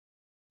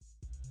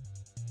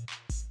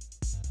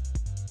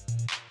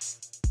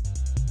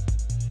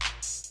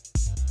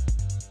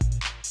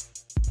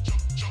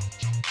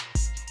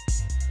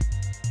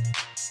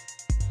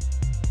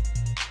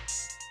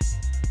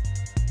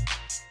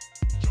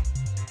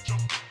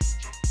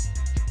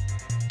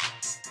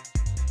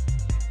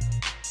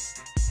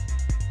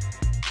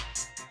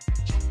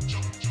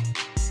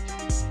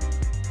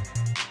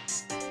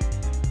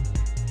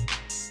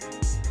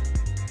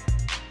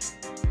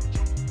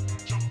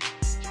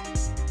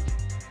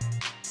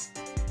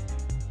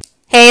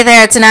Hey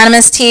there, it's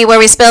Anonymous Tea, where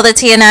we spill the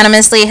tea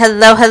anonymously.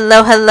 Hello,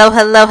 hello, hello,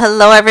 hello,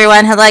 hello,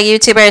 everyone. Hello,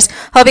 YouTubers.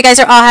 Hope you guys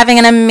are all having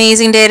an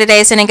amazing day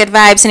today, sending good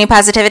vibes, sending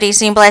positivity,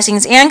 sending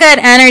blessings, and good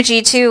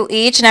energy to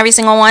each and every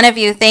single one of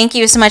you. Thank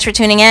you so much for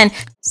tuning in.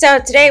 So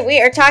today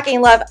we are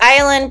talking Love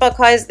Island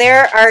because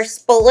there are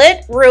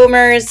split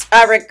rumors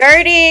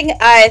regarding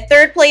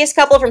third place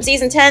couple from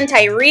season 10,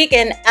 Tyrique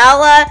and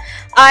Ella.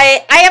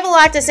 I have a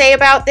lot to say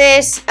about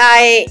this,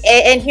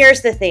 and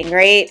here's the thing,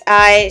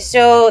 right?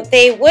 So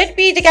they would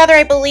be together,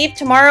 I believe,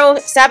 tomorrow,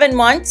 7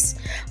 months.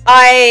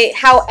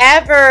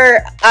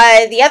 However,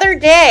 the other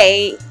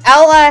day,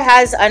 Ella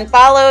has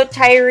unfollowed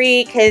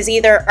Tyrique, has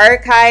either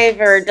archived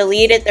or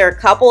deleted their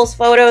couples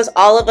photos,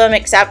 all of them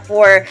except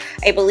for,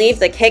 I believe,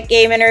 the Kick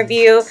Game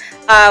interview.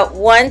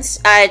 Once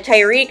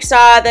Tyrique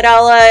saw that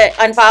Ella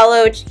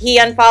unfollowed, he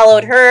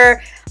unfollowed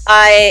her.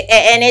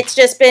 And it's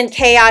just been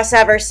chaos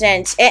ever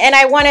since. And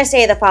I want to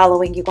say the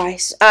following, you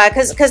guys,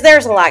 because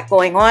there's a lot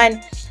going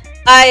on.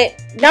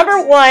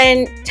 Number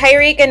one,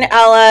 Tyrique and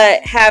Ella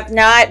have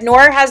not,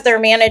 nor has their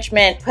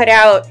management put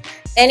out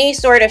any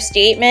sort of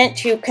statement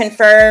to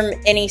confirm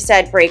any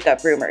said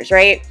breakup rumors,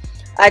 right?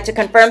 To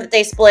confirm that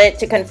they split,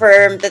 to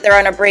confirm that they're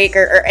on a break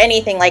or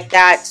anything like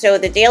that. So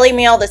the Daily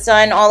Mail, the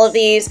Sun, all of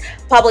these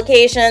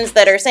publications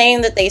that are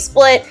saying that they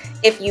split,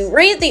 if you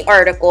read the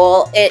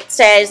article, it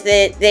says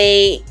that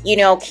they,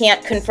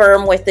 can't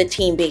confirm with the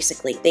team,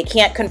 basically. They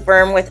can't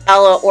confirm with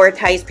Ella or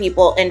Ty's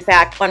people, in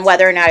fact, on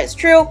whether or not it's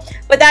true.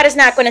 But that is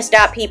not going to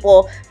stop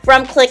people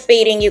from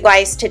clickbaiting you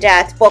guys to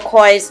death,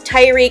 because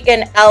Tyrique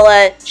and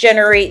Ella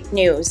generate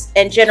news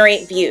and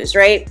generate views,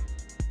 right?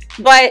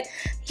 But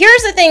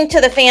here's the thing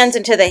to the fans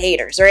and to the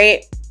haters,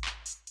 right?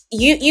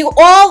 You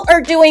all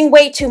are doing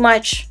way too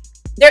much.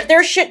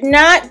 There should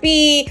not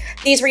be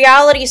these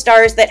reality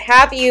stars that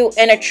have you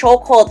in a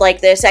chokehold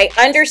like this. I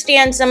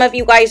understand some of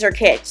you guys are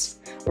kids,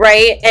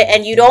 right?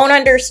 And you don't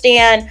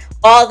understand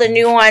all the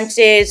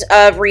nuances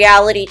of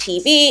reality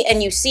TV,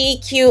 and you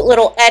see cute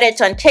little edits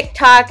on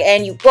TikTok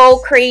and you go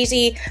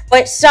crazy,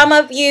 but some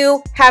of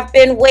you have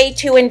been way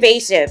too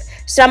invasive.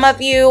 Some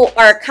of you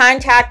are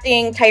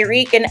contacting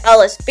Tyrique and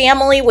Ella's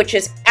family, which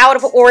is out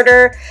of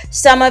order.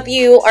 Some of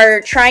you are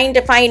trying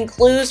to find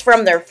clues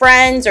from their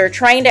friends or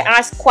trying to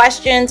ask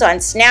questions on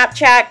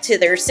Snapchat to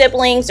their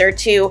siblings or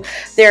to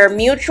their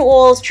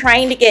mutuals,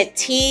 trying to get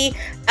tea.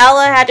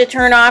 Ella had to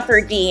turn off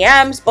her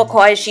DMs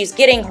because she's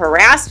getting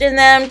harassed in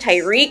them.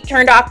 Tyrique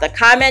turned off the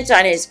comments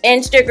on his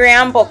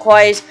Instagram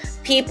because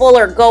people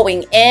are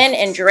going in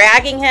and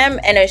dragging him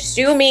and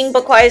assuming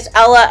because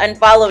Ella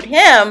unfollowed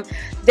him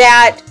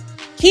that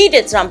he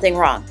did something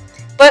wrong.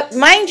 But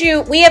mind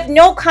you, we have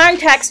no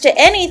context to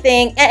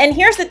anything. And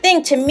here's the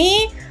thing, to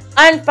me,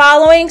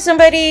 unfollowing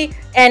somebody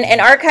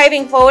and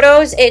archiving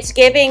photos, it's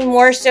giving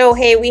more so,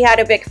 hey, we had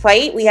a big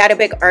fight, we had a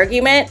big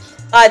argument,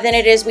 than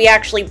it is we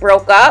actually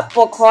broke up,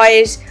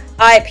 because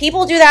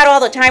people do that all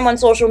the time on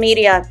social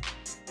media.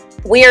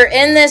 We are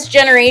in this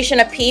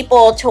generation of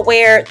people to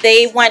where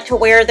they want to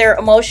wear their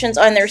emotions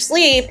on their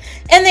sleeve,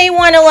 and they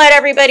want to let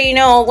everybody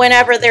know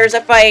whenever there's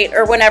a fight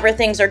or whenever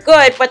things are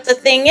good. But the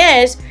thing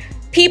is,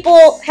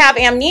 people have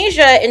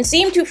amnesia and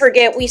seem to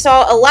forget we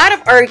saw a lot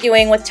of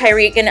arguing with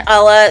Tyrique and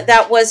Ella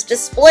that was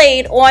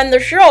displayed on the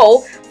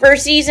show for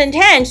season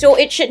 10. So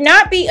it should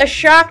not be a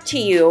shock to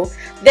you,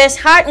 this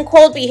hot and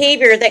cold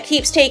behavior that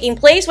keeps taking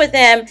place with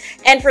them.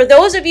 And for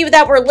those of you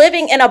that were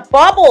living in a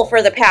bubble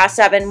for the past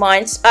 7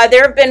 months,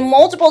 there have been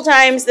multiple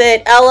times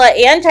that Ella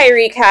and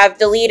Tyrique have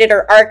deleted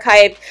or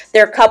archived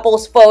their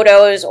couples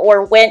photos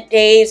or went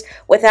days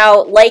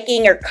without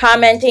liking or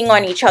commenting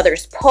on each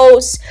other's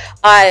posts,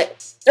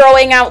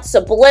 throwing out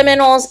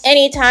subliminals.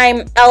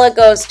 Anytime Ella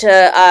goes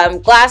to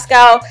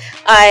Glasgow,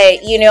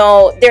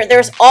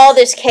 there's all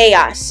this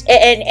chaos,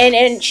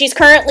 and she's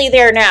currently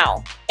there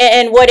now.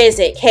 And what is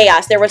it?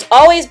 Chaos. There was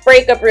always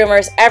breakup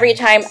rumors every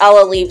time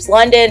Ella leaves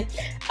London.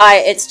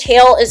 Its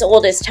tale as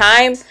old as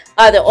time.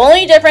 The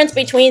only difference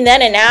between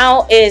then and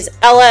now is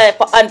Ella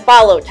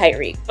unfollowed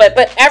Tyrique.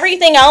 But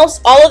everything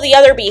else, all of the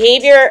other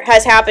behavior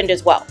has happened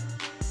as well.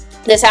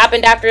 This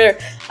happened after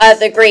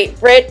the Great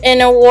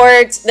Britain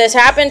Awards. This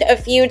happened a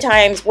few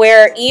times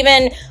where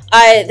even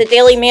the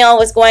Daily Mail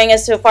was going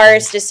as so far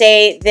as to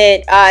say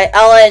that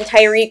Ella and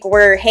Tyrique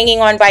were hanging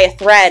on by a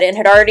thread and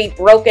had already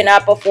broken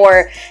up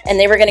before, and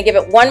they were going to give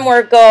it one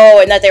more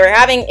go, and that they were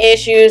having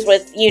issues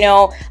with,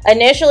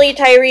 initially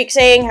Tyrique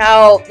saying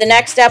how the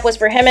next step was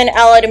for him and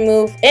Ella to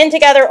move in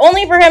together,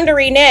 only for him to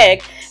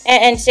renege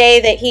and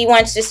say that he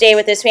wants to stay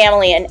with his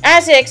family in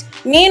Essex.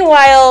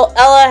 Meanwhile,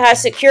 Ella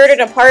has secured an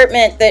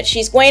apartment that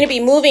she's going to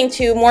be moving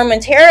to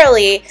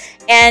momentarily,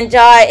 and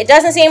it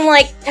doesn't seem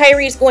like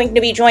Tyrique's going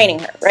to be joining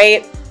her,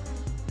 right?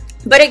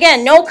 But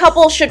again, no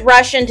couple should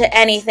rush into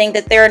anything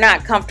that they're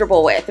not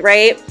comfortable with,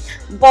 right?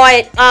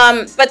 But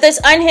this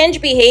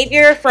unhinged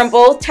behavior from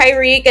both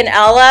Tyrique and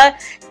Ella,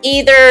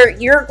 either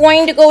you're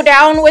going to go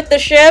down with the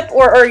ship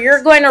or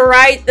you're going to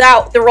ride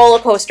out the roller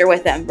coaster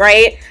with them,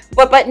 right?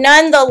 But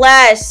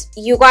nonetheless,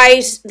 you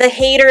guys, the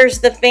haters,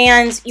 the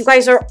fans, you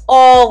guys are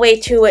all way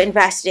too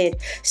invested.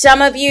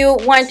 Some of you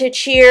want to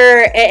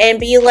cheer and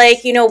be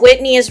like, you know,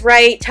 Whitney is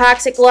right,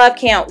 toxic love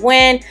can't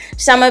win.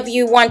 Some of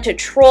you want to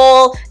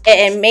troll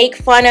and make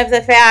fun of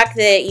the fact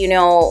that, you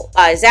know,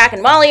 Zach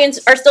and Molly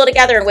are still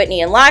together, and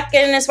Whitney and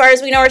Locken, as far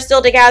as we know, are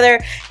still together.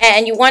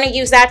 And you want to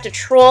use that to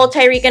troll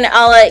Tyrique and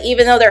Ella,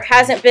 even though there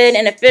hasn't been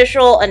an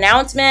official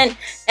announcement.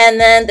 And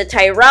then the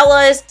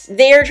Tyrellas,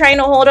 they're trying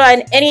to hold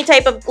on any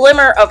type of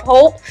glimmer of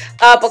hope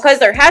because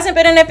there hasn't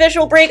been an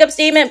official breakup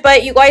statement,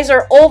 but you guys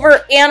are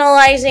over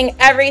analyzing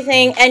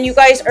everything, and you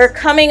guys are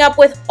coming up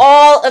with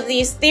all of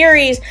these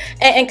theories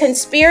and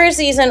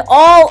conspiracies and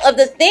all of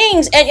the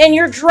things, and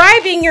you're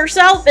driving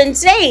yourself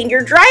insane.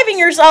 You're driving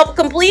yourself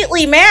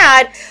completely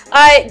mad,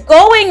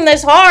 going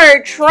this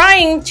hard,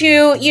 trying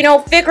to, you know,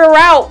 figure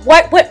out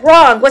what went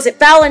wrong. Was it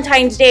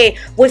Valentine's Day?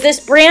 Was this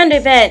brand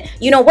event?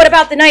 You know, what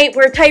about the night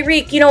where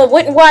Tyrique, you know,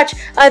 wouldn't watch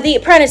The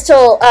Apprentice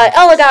till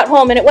Ella got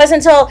home, and it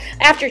wasn't until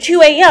after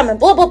 2 a.m. and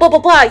blah, blah, blah, blah,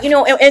 blah, you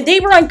know, and they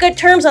were on good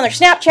terms on their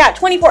Snapchat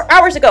 24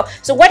 hours ago.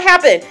 So what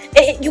happened?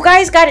 You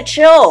guys gotta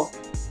chill.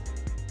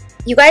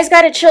 You guys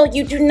gotta chill.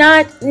 You do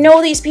not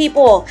know these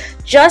people.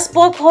 Just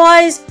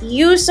because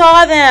you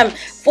saw them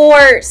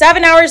for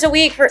 7 hours a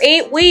week for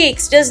 8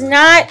 weeks does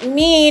not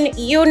mean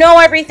you know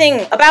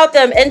everything about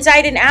them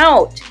inside and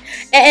out.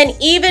 And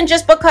even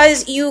just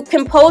because you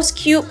can post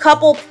cute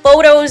couple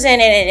photos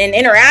and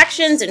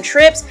interactions and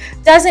trips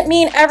doesn't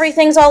mean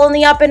everything's all in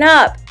the up and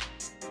up.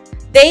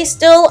 They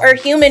still are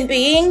human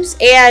beings,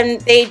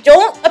 and they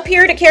don't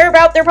appear to care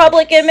about their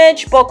public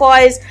image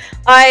because,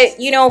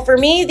 you know, for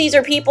me, these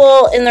are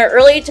people in their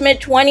early to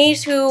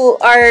mid-20s who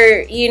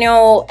are, you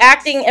know,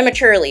 acting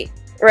immaturely,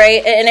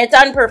 right? And it's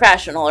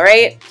unprofessional,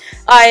 right?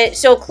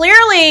 So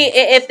clearly,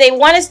 if they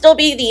want to still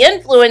be the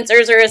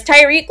influencers, or as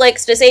Tyrique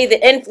likes to say,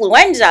 the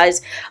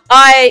influenzas,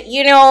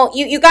 you know,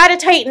 you got to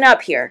tighten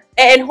up here.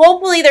 And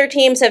hopefully their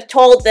teams have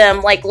told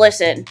them, like,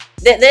 listen,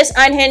 this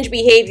unhinged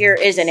behavior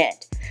isn't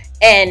it.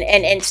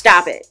 And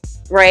stop it,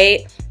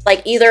 right?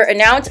 Like, either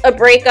announce a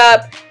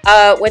breakup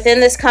within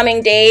this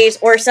coming days,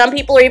 or some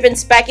people are even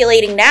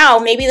speculating now,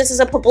 maybe this is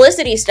a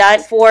publicity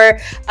stunt for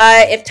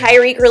if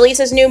Tyrique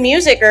releases new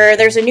music, or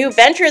there's a new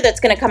venture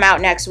that's going to come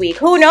out next week.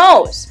 Who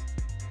knows?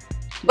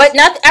 But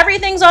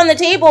everything's on the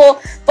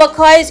table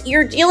because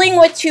you're dealing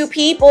with two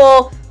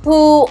people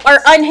who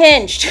are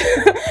unhinged,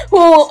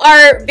 who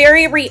are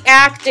very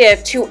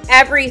reactive to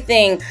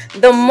everything.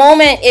 The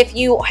moment if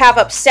you have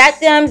upset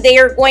them, they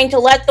are going to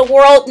let the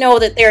world know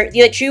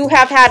that you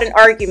have had an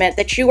argument,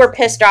 that you were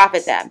pissed off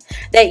at them,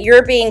 that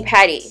you're being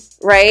petty,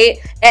 right?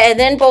 And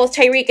then both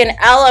Tyrique and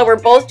Ella were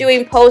both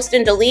doing post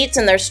and deletes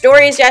in their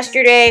stories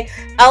yesterday.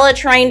 Ella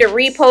trying to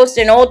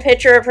repost an old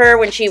picture of her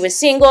when she was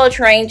single,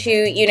 trying to,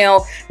 you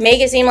know, make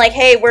it seem like,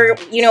 hey, we're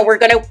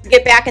gonna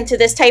get back into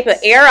this type of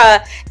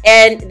era,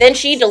 and then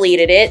she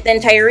deleted it.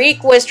 Then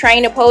Tyrique was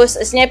trying to post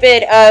a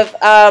snippet of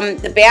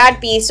the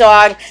Bad Bee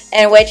song,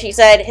 in which he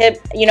said,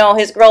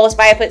 his girl is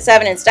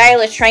 5'7" and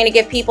stylish, trying to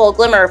give people a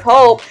glimmer of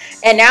hope.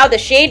 And now the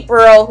Shade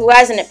Bro, who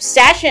has an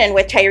obsession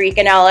with Tyrique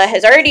and Ella,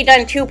 has already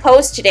done 2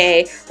 posts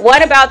today.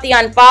 One about the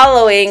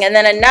unfollowing, and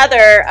then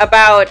another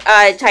about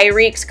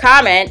Tyrique's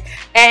comment,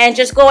 and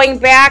just going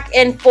back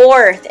and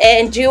forth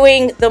and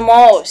doing the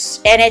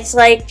most. And it's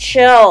like,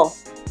 chill.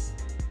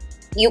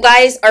 You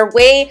guys are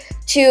way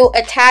too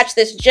attached.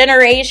 This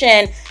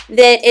generation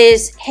that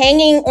is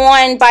hanging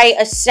on by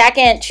a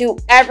second to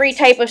every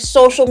type of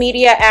social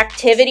media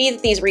activity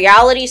that these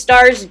reality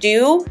stars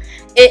do,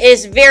 it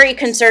is very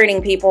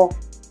concerning, people.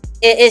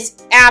 It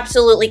is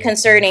absolutely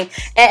concerning.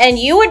 And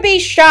you would be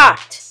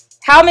shocked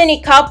how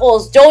many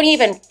couples don't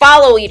even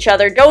follow each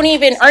other, aren't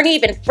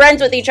even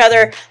friends with each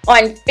other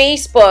on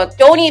Facebook,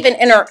 don't even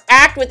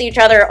interact with each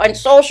other on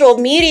social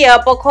media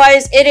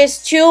because it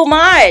is too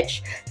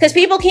much. Because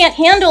people can't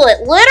handle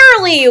it.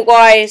 Literally, you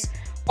guys,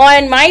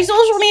 on my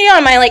social media,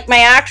 on my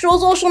actual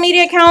social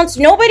media accounts,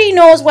 nobody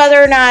knows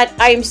whether or not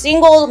I'm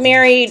single,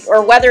 married,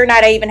 or whether or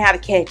not I even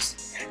have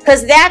kids.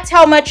 Because that's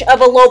how much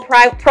of a low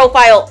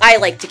profile I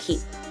like to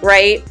keep,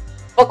 right?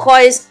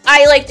 Because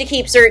I like to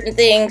keep certain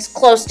things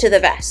close to the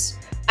vest.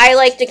 I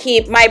like to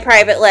keep my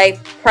private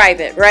life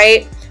private,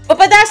 right?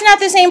 But that's not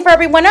the same for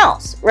everyone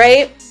else,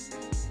 right?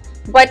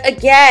 But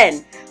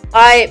again,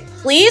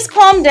 please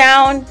calm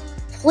down.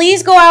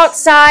 Please go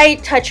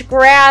outside, touch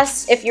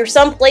grass. If you're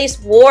someplace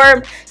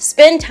warm,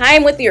 spend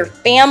time with your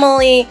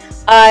family.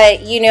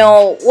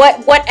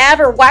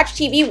 Whatever. Watch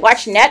TV,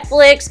 watch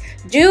Netflix.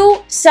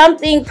 Do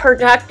something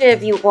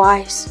productive, you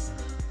guys.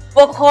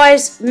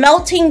 Because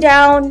melting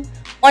down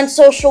on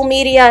social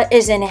media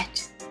isn't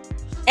it.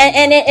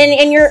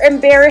 And you're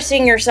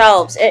embarrassing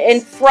yourselves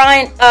in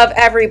front of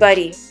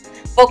everybody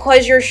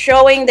because you're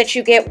showing that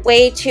you get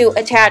way too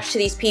attached to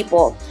these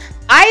people.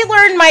 I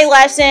learned my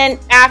lesson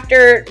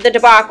after the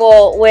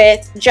debacle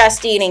with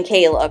Justine and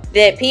Caleb,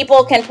 that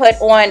people can put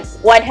on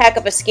one heck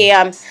of a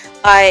scam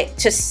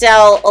to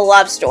sell a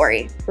love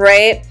story,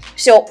 right?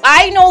 So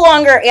I no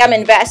longer am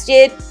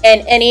invested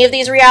in any of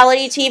these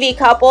reality TV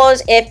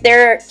couples. If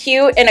they're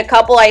cute and a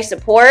couple I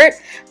support,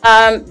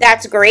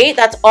 that's great.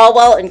 That's all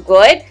well and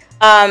good.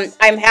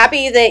 I'm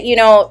happy that, you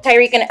know,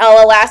 Tyrique and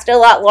Ella lasted a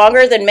lot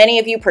longer than many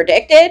of you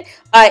predicted.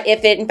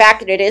 If in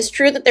fact it is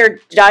true that they're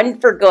done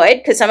for good,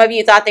 because some of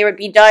you thought they would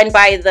be done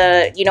by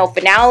the, you know,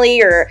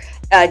 finale, or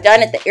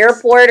done at the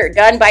airport, or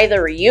done by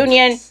the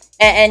reunion.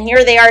 And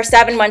here they are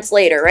 7 months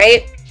later,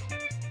 right?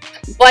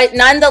 But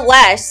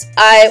nonetheless,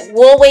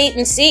 we'll wait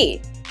and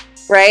see,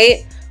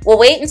 right? We'll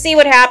wait and see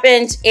what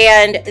happens,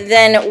 and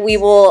then we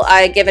will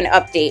give an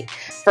update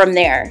from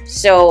there.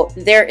 So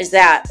there is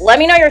that. Let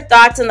me know your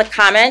thoughts in the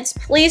comments.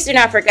 Please do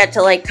not forget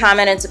to like,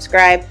 comment, and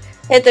subscribe.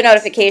 Hit the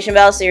notification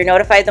bell so you're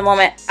notified the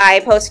moment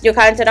I post new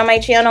content on my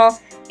channel.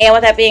 And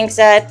with that being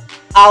said,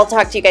 I'll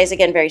talk to you guys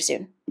again very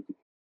soon.